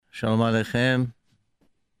Shalom Aleichem,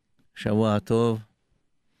 Shavua Tov,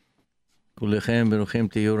 Kulechem Beruchim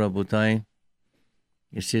Tiyu Rabotai.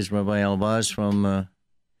 This is Rabbi Elbaz from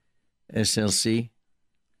SLC.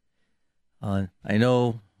 I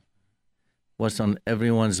know what's on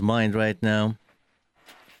everyone's mind right now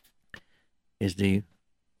is the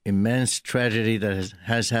immense tragedy that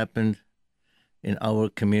has happened in our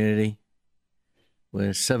community,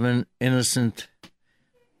 where 7 innocent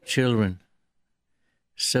children,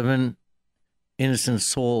 7 innocent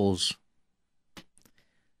souls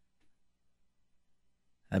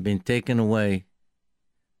have been taken away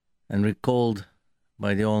and recalled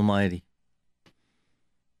by the Almighty.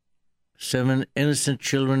 7 innocent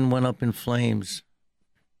children went up in flames.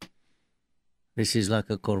 This is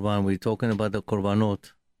like a korban. We're talking about the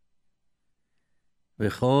korbanot.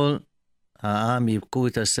 V'chol ha'am yibku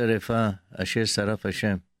et ha'serefa asher saraf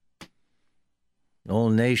Hashem. The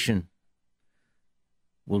whole nation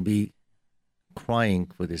will be crying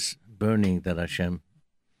for this burning that Hashem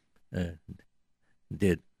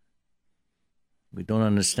did. We don't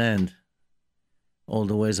understand all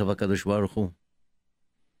the ways of HaKadosh Baruch Hu.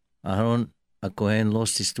 Aharon HaKohen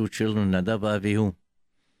lost his 2 children, Nadav and Avihu,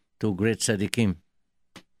 2 great tzaddikim.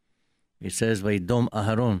 It says, Vaidom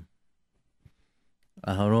Aharon.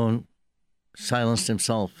 Aharon silenced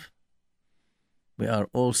himself. We are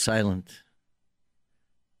all silent.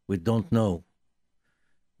 We don't know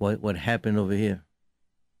what happened over here.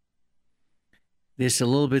 This is a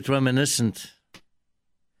little bit reminiscent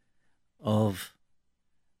of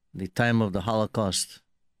the time of the Holocaust,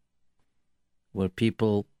 where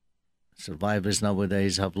people, survivors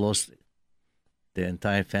nowadays, have lost their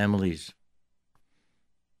entire families.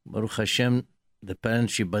 Baruch Hashem, the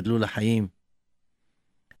parents, Shibadlu L'Hayim,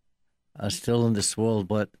 are still in this world,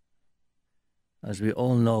 but as we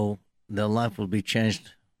all know, their life will be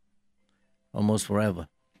changed almost forever.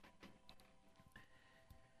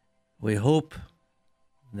 We hope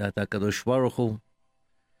that HaKadosh Baruch Hu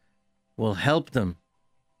will help them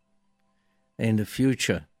in the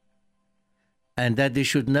future, and that they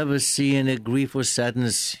should never see any grief or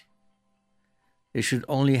sadness. They should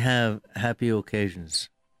only have happy occasions.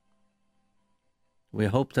 We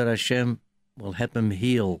hope that Hashem will help them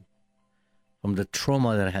heal from the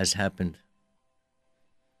trauma that has happened.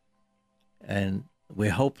 And we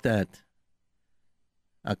hope that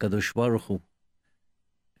HaKadosh Baruch Hu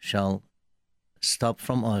shall stop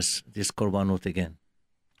from us this korbanot again.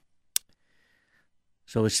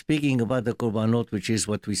 So speaking about the korbanot, which is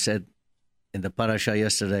what we said in the parasha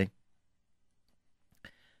yesterday,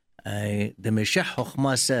 the Meshech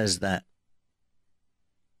Chochmah says that,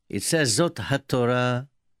 it says, Zot HaTorah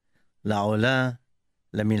la'olah,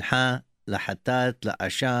 la'mincha, la'hatat,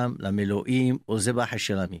 la'asham, la'milo'im, u'zebach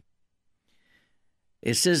ha'shelamim.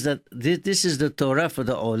 It says that this is the Torah for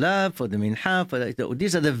the olah, for the mincha,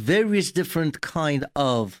 these are the various different kind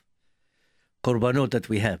of korbanot that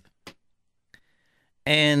we have.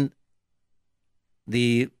 And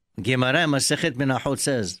the Gemara Masechet Menachot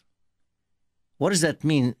says, what does that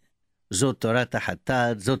mean? Zot Torah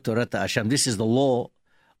hatat, Zot Torah asham. This is the law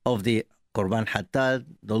of the korban hatat,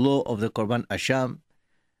 the law of the korban asham.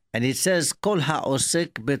 And it says, Kol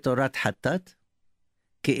ha'osek betorat hatat,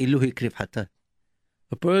 ke'ilu hikriv hatat.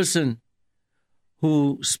 A person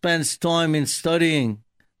who spends time in studying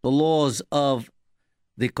the laws of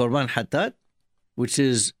the korban hatat, which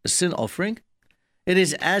is a sin offering, it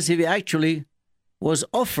is as if he actually was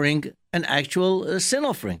offering an actual sin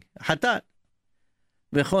offering, hatat.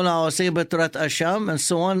 V'chol ha'osek betorat asham, and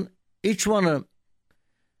so on. Each one,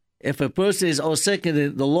 if a person is osek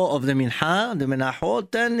in the law of the mincha, the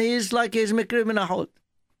menachot, then he's like he's mikriv menachot.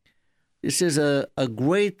 This is a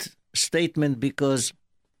great statement, because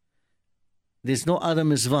there's no other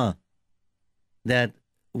mitzvah that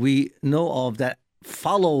we know of that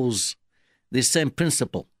follows the same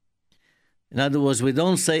principle. In other words, we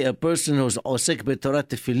don't say a person who's osek b'torah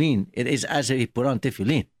tefillin, it is as if he put on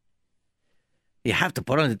tefillin. You have to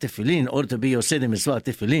put on the tefillin in order to be osek the mitzvah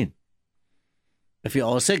tefillin. If you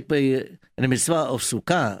osek in the mitzvah of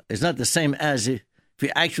sukkah, it's not the same as if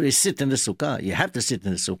you actually sit in the sukkah. You have to sit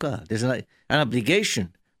in the sukkah. There's an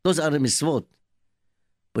obligation. Those are the mitzvot.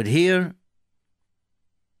 But here,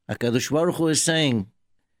 HaKadosh Baruch Hu is saying,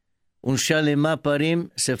 Unsha lema parim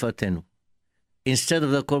sefatenu. Instead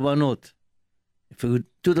of the korbanot, if we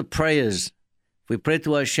do the prayers, if we pray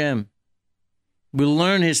to Hashem, we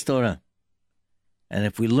learn His Torah. And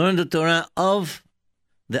if we learn the Torah of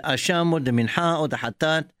the asham or the mincha or the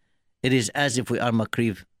hatat, it is as if we are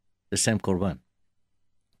makriv, the same korban.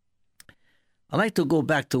 I'd like to go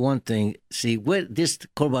back to one thing, see where this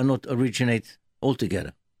korbanot originates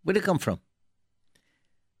altogether. Where did it come from?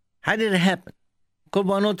 How did it happen?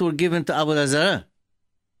 Korbanot were given to Avodah Zarah.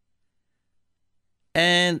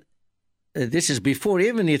 And this is before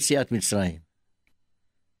even Yetziat Mitzrayim.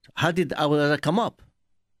 How did Avodah Zarah come up?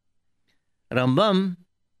 Rambam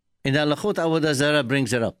in Halachot Avodah Zarah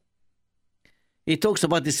brings it up. He talks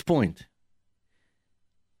about this point.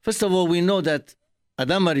 First of all, we know that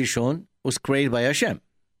Adam HaRishon was created by Hashem.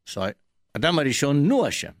 So Adam HaRishon knew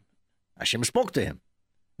Hashem. Hashem spoke to him.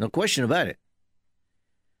 No question about it.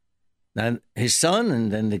 And his son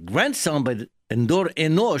and then the grandson by Endor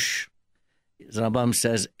Enosh, Rambam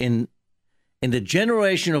says, in the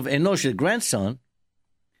generation of Enosh, the grandson,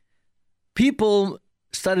 people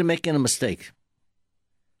started making a mistake.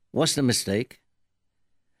 What's the mistake?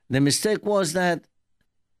 The mistake was that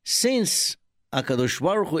since HaKadosh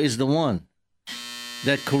Baruch Hu is the one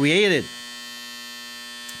that created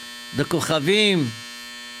the Kochavim,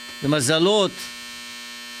 the Mazalot,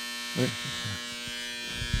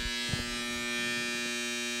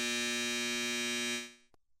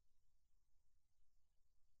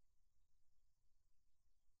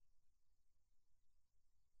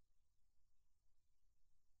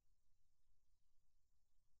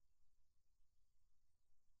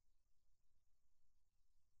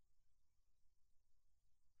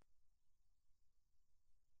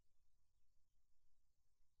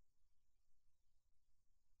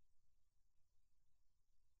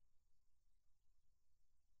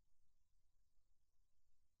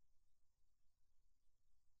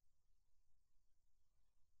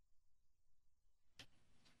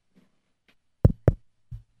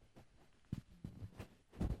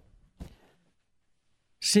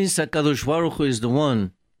 since HaKadosh Baruch Hu is the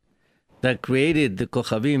one that created the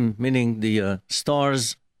Kochavim, meaning the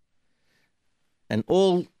stars, and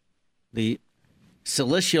all the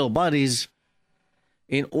celestial bodies,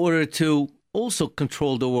 in order to also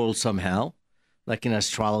control the world somehow, like in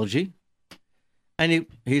astrology, and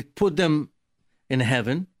he put them in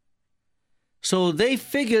heaven. So they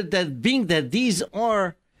figured that being that these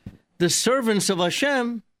are the servants of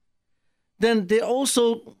Hashem, then they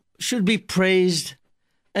also should be praised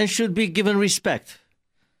and should be given respect.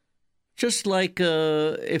 Just like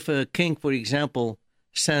if a king, for example,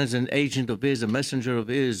 sends an agent of his, a messenger of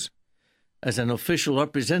his, as an official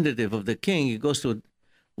representative of the king, he goes to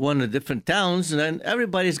one of the different towns, and then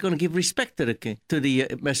everybody's going to give respect to the king, to the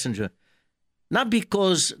messenger. Not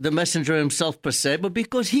because the messenger himself per se, but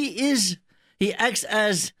because he acts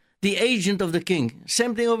as the agent of the king.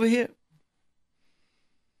 Same thing over here.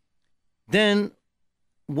 Then,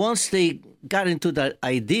 once they got into that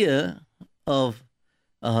idea of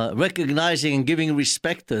recognizing and giving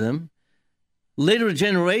respect to them, later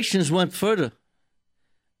generations went further,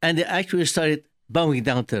 and they actually started bowing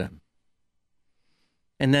down to them.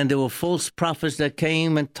 And then there were false prophets that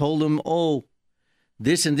came and told them, oh,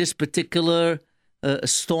 this and this particular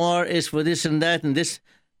star is for this and that and this.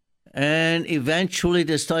 And eventually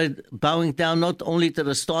they started bowing down not only to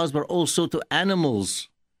the stars, but also to animals.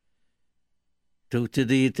 To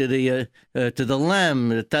the lamb,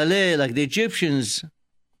 the taleh, like the Egyptians,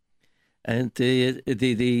 and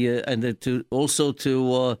also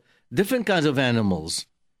to different kinds of animals.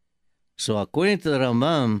 So according to the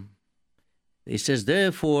Rambam, he says,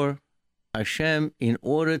 therefore, Hashem, in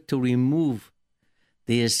order to remove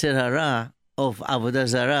the Yetzer Hara of Avodah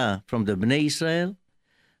Zarah from the Bnei Israel,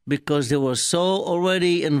 because they were so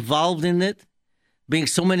already involved in it, being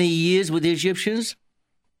so many years with the Egyptians,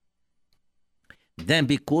 then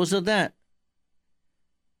because of that,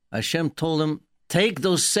 Hashem told them, take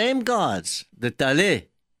those same gods, the taleh,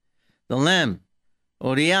 the lamb,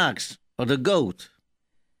 or the ox, or the goat,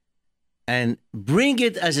 and bring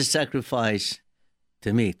it as a sacrifice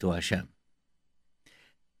to me, to Hashem.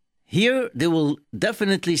 Here they will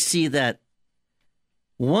definitely see that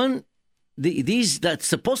these that's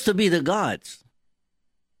supposed to be the gods,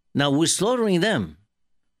 now we're slaughtering them,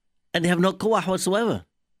 and they have no koach whatsoever.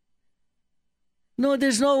 No,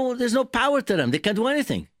 there's no power to them. They can't do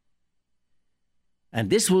anything.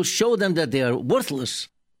 And this will show them that they are worthless,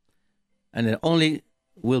 and they only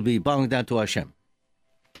will be bowing down to Hashem.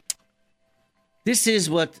 This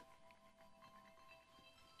is what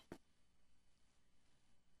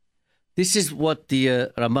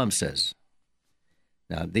the Rambam says.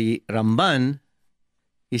 Now, the Ramban,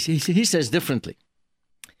 he says differently.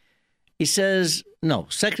 He says, no,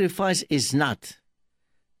 sacrifice is not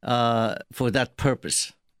for that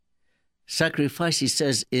purpose. Sacrifice, he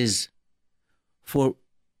says, is for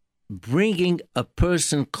bringing a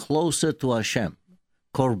person closer to Hashem.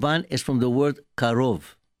 Korban is from the word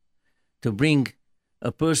karov, to bring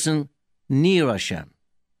a person near Hashem.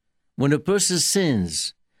 When a person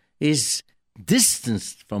sins, is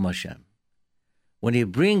distanced from Hashem, when he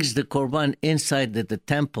brings the korban inside the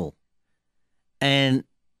temple, and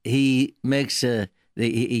he makes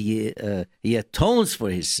he atones for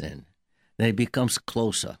his sin, then he becomes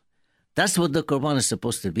closer. That's what the korban is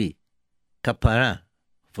supposed to be, kapara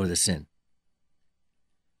for the sin.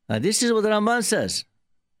 Now, this is what the Ramban says.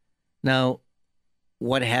 Now,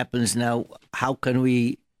 what happens now? How can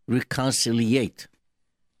we reconciliate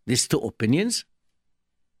these two opinions?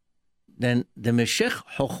 Then the Meshech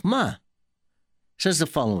Chochmah says the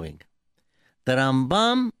following. The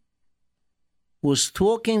Rambam was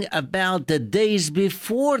talking about the days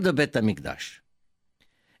before the Bet HaMikdash.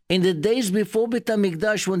 In the days before Bet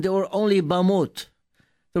HaMikdash, when there were only bamot,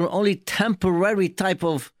 there were only temporary type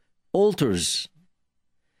of altars.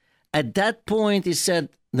 At that point, he said,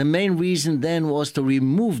 the main reason then was to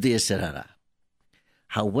remove the Yetzer Hara.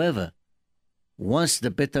 However, once the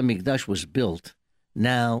Bet HaMikdash was built,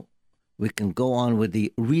 now we can go on with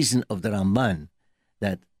the reason of the Ramban,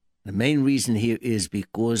 that the main reason here is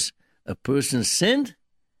because a person sinned.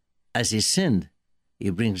 As he sinned, he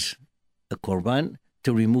brings a korban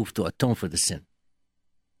to remove, to atone for the sin.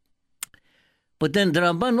 But then the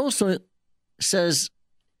Ramban also says,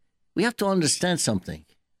 we have to understand something.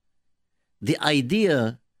 The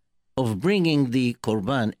idea of bringing the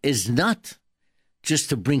korban is not just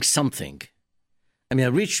to bring something. I mean,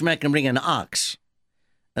 a rich man can bring an ox.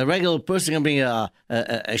 A regular person can bring a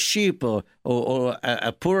sheep, or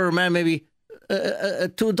a poorer man maybe 2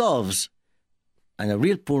 doves. And a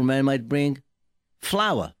real poor man might bring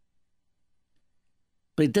flour.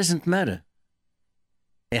 But it doesn't matter.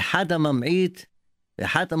 אחד הממעיט,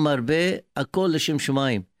 אחד המרבה, הכל לשם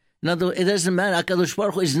שמיים. In other words, it doesn't matter. HaKadosh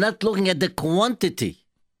Baruch Hu is not looking at the quantity.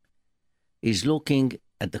 He's looking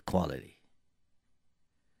at the quality.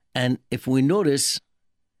 And if we notice,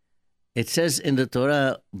 it says in the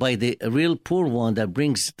Torah, by the real poor one that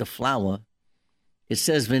brings the flour, it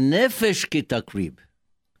says, V'nefesh ki takrib.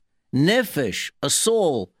 Nefesh, a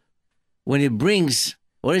soul, when he brings,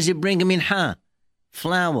 what does he bring? A minha,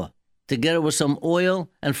 flour, together with some oil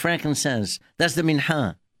and frankincense. That's the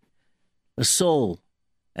minha, a soul.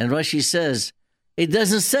 And Rashi says, it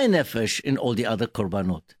doesn't say nefesh in all the other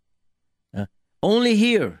korbanot. Only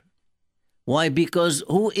here. Why? Because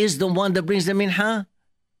who is the one that brings the minha?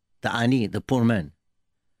 The ani, the poor man.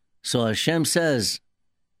 So Hashem says,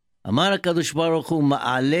 Amar HaKadosh Baruch Hu,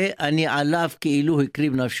 Ma'aleh ani alav ki'ilu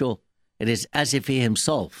hikrib nafsho. It is as if he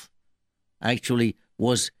himself actually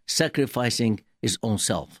was sacrificing his own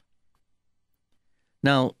self.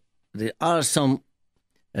 Now, there are some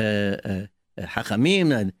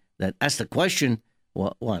Hachamim that ask the question,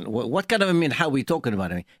 what kind of a minha are we talking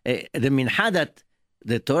about? I mean, the minha that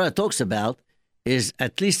the Torah talks about is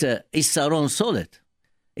at least a isaron solid.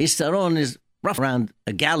 Isaron is rough around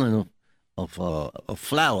a gallon of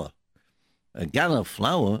flour. A gallon of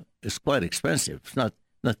flour is quite expensive. It's not.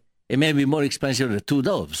 It may be more expensive than 2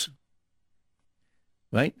 doves,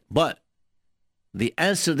 right? But the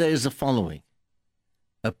answer there is the following.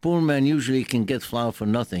 A poor man usually can get flour for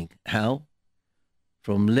nothing. How?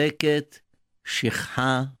 From leket,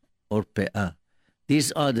 shikha, or pe'ah.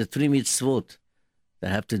 These are the 3 mitzvot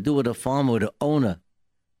that have to do with a farmer or the owner.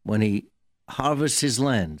 When he harvests his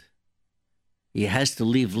land, he has to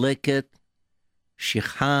leave leket,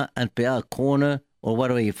 shikha, and pe'ah, corner, or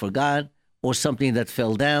whatever he forgot, or something that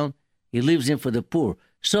fell down. He leaves in for the poor.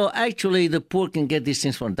 So actually, the poor can get these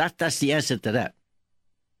things from that. That's the answer to that.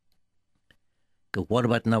 But what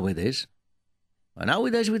about nowadays? Well,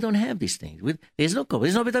 nowadays, we don't have these things. There's no korban.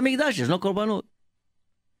 There's no Bet HaMikdash. There's no korbanot.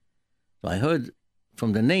 So I heard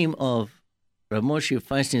from the name of Rav Moshe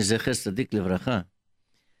Feinstein Zecher Tzadik Livracha,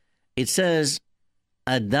 it says,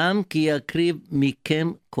 Adam ki yakriv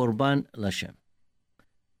mikem korban lashem.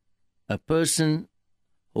 A person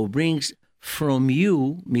who brings from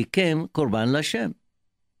you, mikem korban lashem.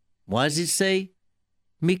 Why does it say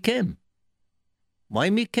mikem? Why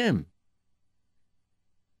mikem?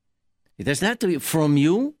 It doesn't have to be from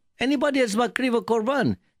you. Anybody that's makriv a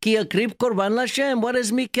korban. Ki yakriv korban lashem. What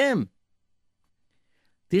is mikem?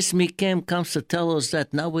 This mikem comes to tell us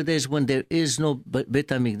that nowadays when there is no Bet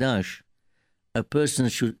HaMikdash, a person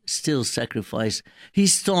should still sacrifice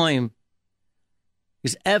his time,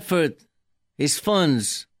 his effort, his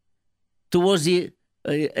funds towards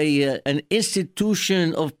an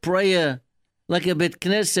institution of prayer like a Bet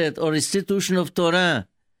Knesset or institution of Torah.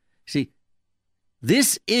 See,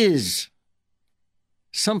 this is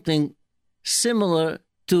something similar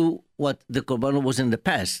to what the korban was in the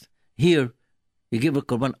past. Here, you give a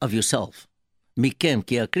korban of yourself. Mikem,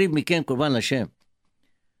 ki akriv mikem korban Hashem.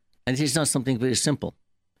 And this is not something very simple.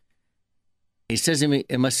 He says in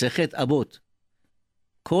Masechet Abot,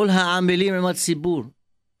 Kol ha'amilim emat tzibur,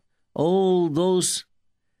 all those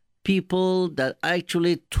people that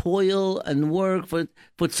actually toil and work for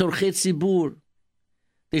tzorchei tzibur,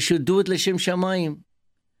 they should do it l'shem shamayim.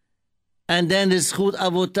 And then the zchut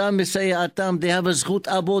avotam mesayatam, they have a zchut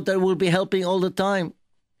avot that will be helping all the time.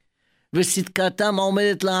 V'sitkatam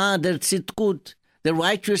omedet la'ad, their tzitkut, their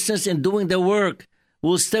righteousness in doing their work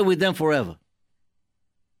will stay with them forever.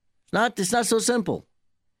 It's not so simple.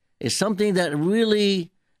 It's something that really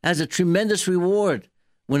has a tremendous reward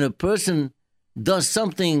when a person does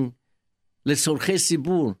something l'tzorchei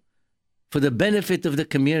tzibur, for the benefit of the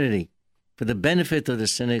community, for the benefit of the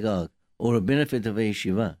synagogue, or a benefit of a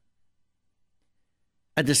yeshiva.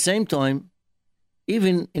 At the same time,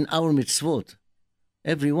 even in our mitzvot,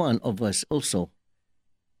 every one of us also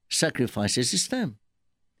sacrifices his time.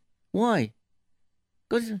 Why?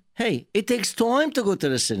 Because, hey, it takes time to go to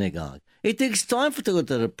the synagogue. It takes time to go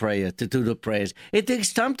to the prayer, to do the prayers. It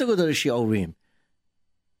takes time to go to the shiurim.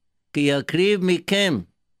 Ki yakriv mikem.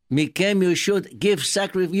 Mikem, you should give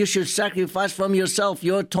sacrifice. You should sacrifice from yourself,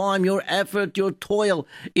 your time, your effort, your toil,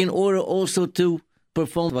 in order also to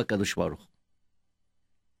perform HaKadosh Baruch Hu.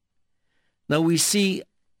 Now we see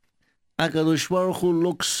HaKadosh Baruch Hu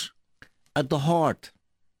looks at the heart.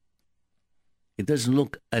 It doesn't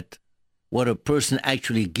look at what a person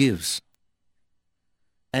actually gives.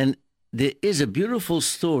 And there is a beautiful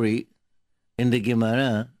story in the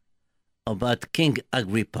Gemara about King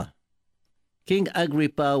Agrippa. King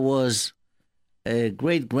Agrippa was a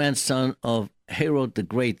great-grandson of Herod the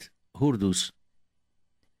Great, Hurdus.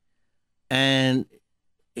 And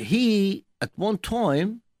he, at one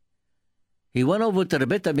time, he went over to the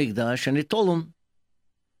Beit HaMikdash and he told him,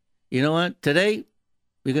 you know what, today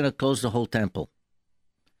we're going to close the whole temple.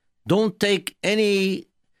 Don't take any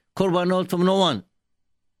korbanot from no one,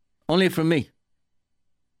 only from me.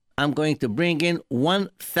 I'm going to bring in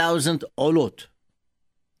 1,000 olot.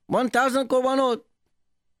 1,000 korbanot.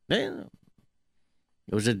 He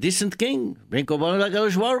was a decent king. Bring korbanot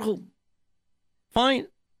HaKadosh Baruch Hu. Fine.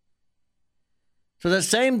 So the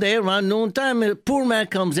same day, around noontime, a poor man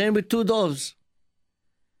comes in with 2 doves.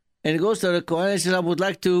 And he goes to the Kohen and says, I would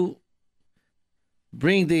like to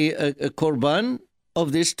bring the korban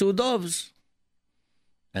of these 2 doves.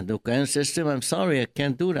 And the Kohen says to him, I'm sorry, I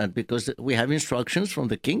can't do that because we have instructions from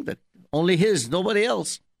the king that only his, nobody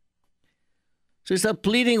else. So he started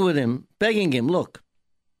pleading with him, begging him, look,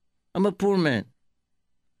 I'm a poor man.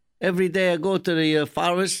 Every day I go to the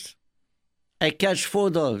forest, I catch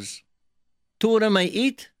 4 doves. 2 of them I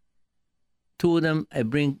eat, 2 of them I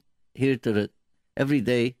bring here every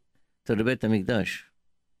day to the Beit HaMikdash.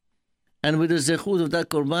 And with the zechut of that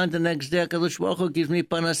korban, the next day HaKadosh Baruch Hu gives me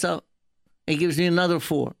panasah. He gives me another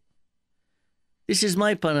 4. This is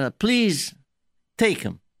my panasah. Please take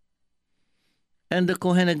him. And the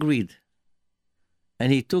Kohen agreed.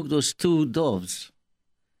 And he took those 2 doves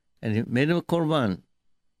and he made them a korban.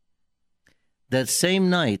 That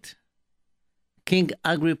same night, King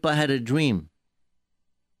Agrippa had a dream.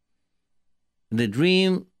 And the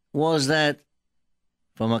dream was that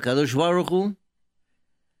from HaKadosh Baruch Hu,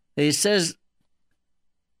 he says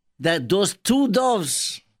that those 2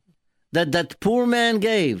 doves that poor man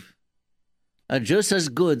gave are just as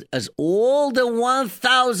good as all the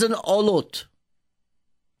 1,000 olot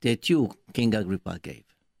that you, King Agrippa, gave.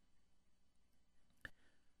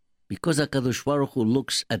 Because HaKadosh Baruch Hu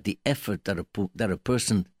looks at the effort that a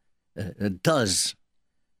person does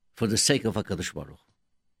for the sake of HaKadosh Baruch Hu.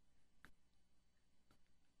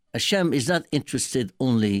 Hashem is not interested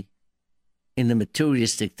only in the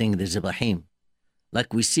materialistic thing, the Zebahim,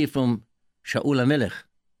 like we see from Shaul HaMelech.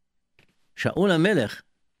 Shaul HaMelech,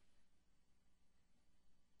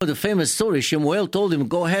 the famous story, Shemuel told him,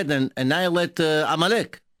 go ahead and annihilate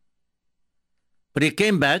Amalek. But he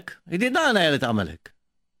came back, he did not annihilate Amalek.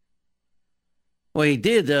 Well, he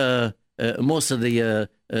did most of the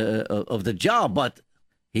job, but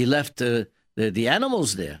he left the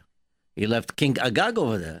animals there. He left King Agag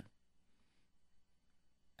over there.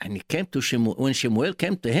 And he came to Shemuel. When Shemuel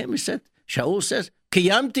came to him, he said, Shaul says,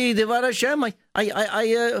 Kiyamti devar Hashem.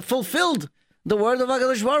 I fulfilled the word of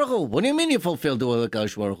HaKadosh Baruch Hu. What do you mean you fulfilled the word of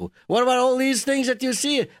HaKadosh Baruch Hu? What about all these things that you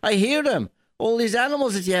see? I hear them. All these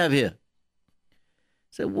animals that you have here.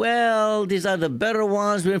 He said, well, these are the better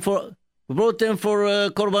ones. We brought them for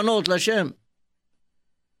korbanot l'Hashem.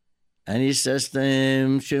 And he says to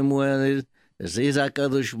him, Shemuel, is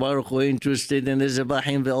HaKadosh Baruch Hu interested in the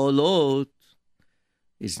Zebahim ve'olot?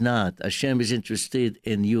 It's not. Hashem is interested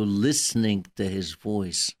in you listening to his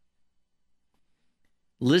voice.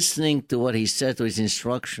 Listening to what he said, to his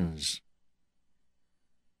instructions.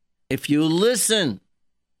 If you listen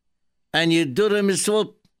and you do the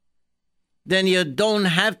mitzvot, then you don't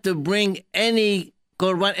have to bring any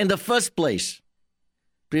korban in the first place.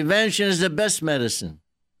 Prevention is the best medicine.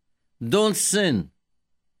 Don't sin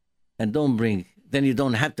and don't bring, then you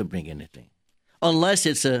don't have to bring anything. Unless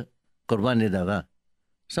it's a korban nedava.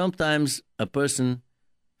 Sometimes a person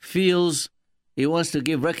feels he wants to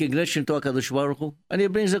give recognition to HaKadosh Baruch Hu, and he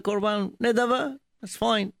brings a korban nedava. That's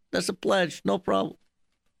fine. That's a pledge. No problem.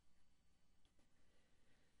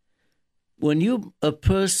 When a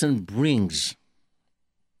person brings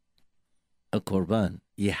a korban,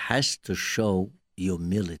 he has to show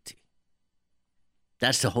humility.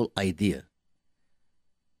 That's the whole idea.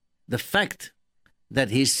 The fact that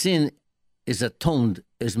his sin is atoned,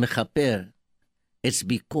 is mechaper, it's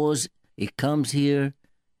because he comes here,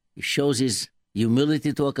 he shows his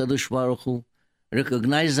humility to HaKadosh Baruch Hu,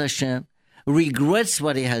 recognizes Hashem, regrets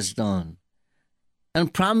what he has done,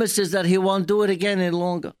 and promises that he won't do it again any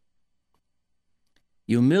longer.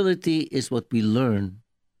 Humility is what we learn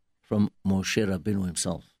from Moshe Rabbeinu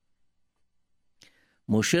himself.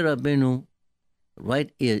 Moshe Rabbeinu,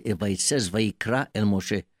 right here, if it says, Vayikra el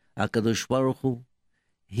Moshe, HaKadosh Baruch Hu,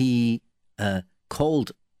 he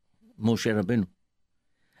called Moshe Rabbeinu.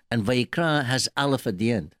 And Vayikra has Aleph at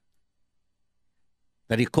the end.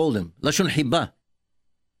 That he called him. Lashon Hibah.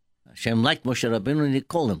 Hashem liked Moshe Rabbeinu and he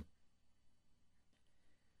called him.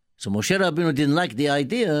 So Moshe Rabbeinu didn't like the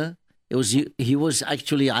idea. He was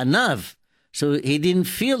actually anav. So he didn't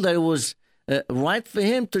feel that it was right for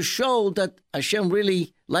him to show that Hashem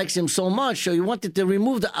really likes him so much. So he wanted to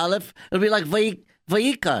remove the Aleph. It'll be like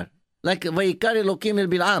Vayikar. Like Vayikar Elokim el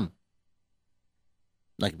Bilam.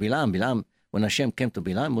 Like Bilam, when Hashem came to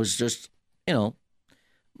Bilam, was just,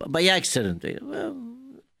 by accident.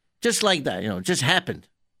 Just like that, just happened.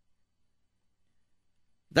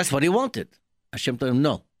 That's what he wanted. Hashem told him,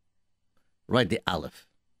 no, write the Aleph.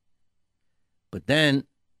 But then,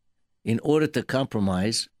 in order to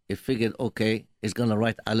compromise, he figured, okay, he's going to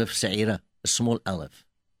write Aleph Sa'ira, a small Aleph,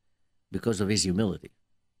 because of his humility.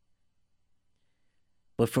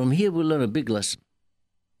 But from here we learn a big lesson.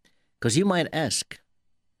 Because you might ask,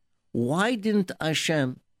 why didn't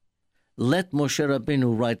Hashem let Moshe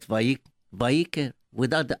Rabbeinu write Vayiker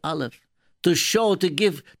without the Aleph, to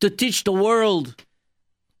teach the world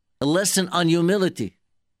a lesson on humility?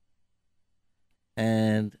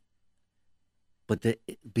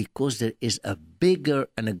 Because there is a bigger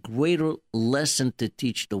and a greater lesson to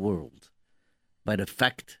teach the world by the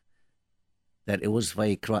fact that it was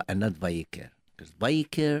Vayikra and not Vayiker. Because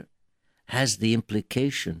Vayiker has the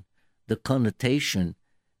implication, the connotation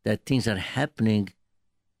that things are happening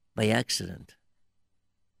by accident.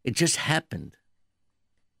 It just happened.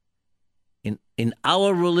 In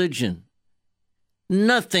our religion,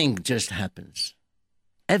 nothing just happens.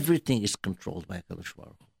 Everything is controlled by HaKadosh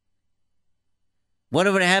Baruch Hu.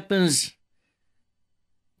 Whatever happens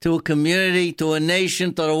to a community, to a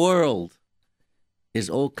nation, to the world, is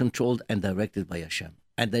all controlled and directed by Hashem.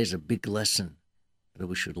 And there's a big lesson that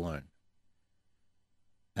we should learn.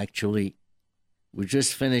 Actually, we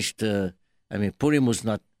just finished, Purim was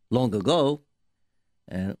not long ago,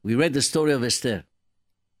 and we read the story of Esther.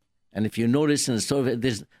 And if you notice in the story,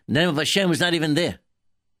 the name of Hashem was not even there.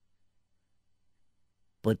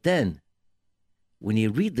 But then, when you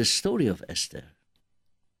read the story of Esther,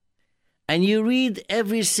 and you read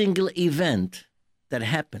every single event that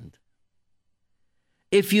happened,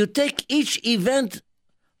 if you take each event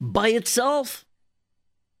by itself,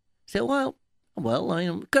 say,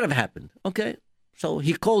 it could have happened. Okay, so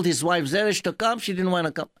he called his wife Zeresh to come. She didn't want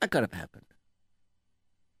to come. That could have happened.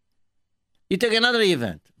 You take another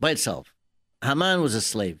event by itself. Haman was a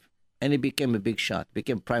slave, and he became a big shot,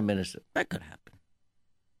 became prime minister. That could happen.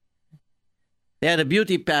 They had a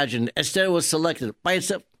beauty pageant. Esther was selected by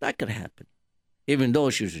itself. That could happen, even though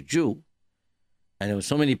she was a Jew, and there were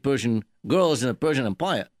so many Persian girls in the Persian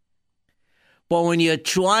Empire. But when you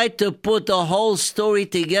try to put the whole story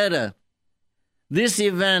together, this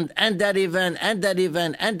event and that event and that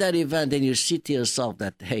event and that event, then you see to yourself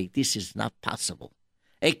that, hey, this is not possible.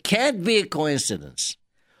 It can't be a coincidence.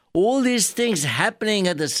 All these things happening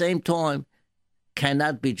at the same time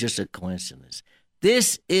cannot be just a coincidence.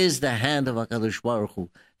 This is the hand of HaKadosh Baruch Hu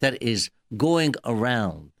that is going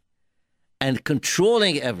around and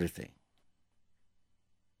controlling everything.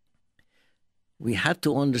 We have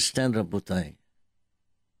to understand, Rabotai,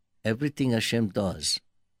 everything Hashem does,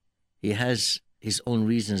 He has His own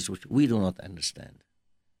reasons which we do not understand.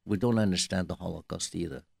 We don't understand the Holocaust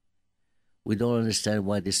either. We don't understand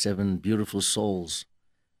why the 7 beautiful souls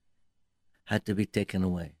had to be taken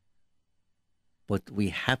away. But we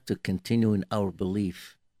have to continue in our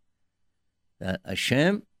belief that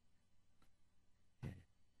Hashem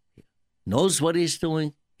knows what He's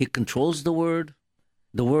doing. He controls the world.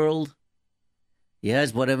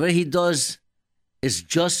 Yes, whatever He does is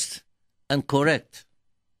just and correct.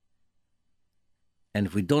 And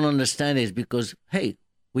if we don't understand it, it's because, hey,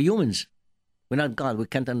 we're humans. We're not God. We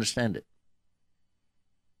can't understand it.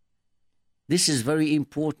 This is very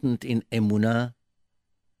important in Emunah,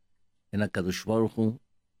 in HaKadosh Baruch Hu,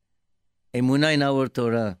 Emunah in our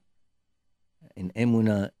Torah, in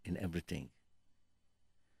Emunah in everything.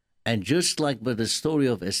 And just like by the story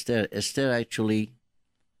of Esther, Esther actually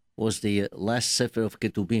was the last Sefer of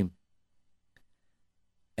Ketubim.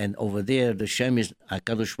 And over there, the Shem is,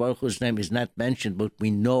 HaKadosh Baruch Hu's name is not mentioned, but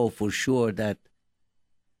we know for sure that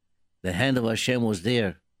the hand of Hashem was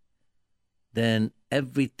there. Then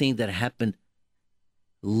everything that happened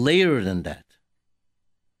later than that,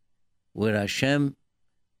 where Hashem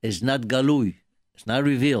is not galui, it's not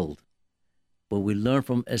revealed, but we learn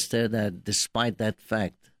from Esther that despite that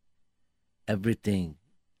fact, everything,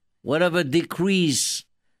 whatever decrees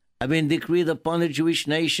have been decreed upon the Jewish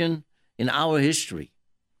nation in our history,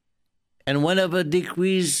 and whenever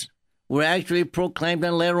decrees were actually proclaimed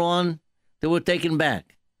and later on they were taken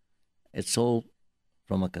back, it's all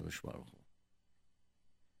from HaKadosh Baruch Hu.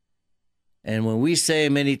 And when we say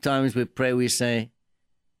many times, we pray, we say,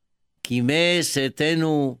 Kimeh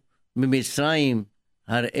setenu mimitzrayim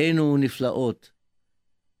har'enu niflaot.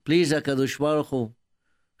 Please, HaKadosh Baruch Hu,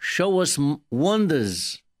 show us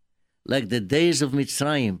wonders like the days of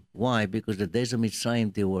Mitzrayim. Why? Because the days of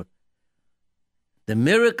Mitzrayim, the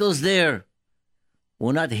miracles there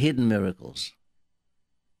were not hidden miracles.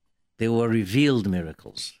 They were revealed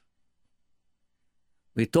miracles.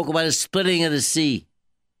 We talk about the splitting of the sea.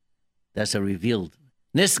 That's a revealed.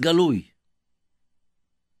 Nes galui.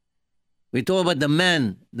 We talk about the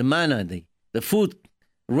manna, the food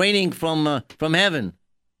raining from heaven.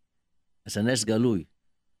 That's a nes galui.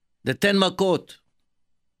 The 10 makot.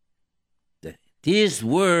 These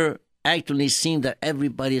were actually seen that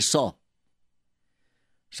everybody saw.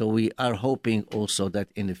 So we are hoping also that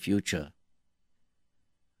in the future,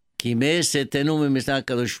 Kimeh setenu mimitzrayim,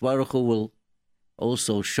 HaKadosh Baruch Hu will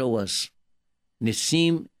also show us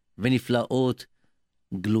nisim v'niflaot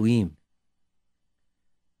gluim.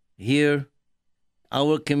 Here,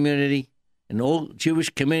 our community and all Jewish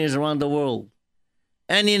communities around the world,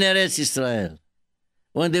 and in Eretz Israel,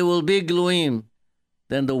 when there will be gluim,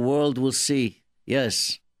 then the world will see,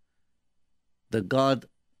 yes, the God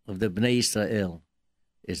of the Bnei Israel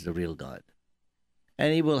is the real God.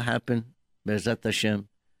 And it will happen, Be'ezrat Hashem,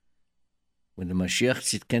 when the Mashiach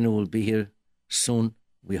Tzidkenu will be here soon,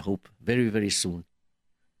 we hope, very, very soon.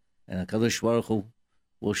 And HaKadosh Baruch Hu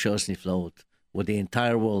will show us niflaot, where the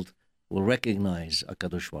entire world will recognize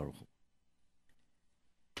HaKadosh Baruch Hu.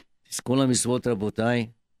 Tizkun mitzvot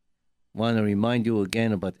Rabotai. Want to remind you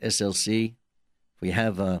again about SLC. We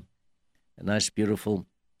have a nice, beautiful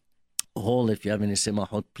hall. If you have any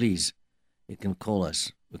semachot, please, you can call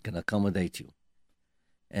us. We can accommodate you.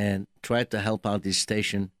 And try to help out this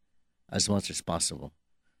station as much as possible.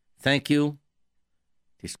 Thank you.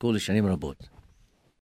 Tizkun l'shanim rabot.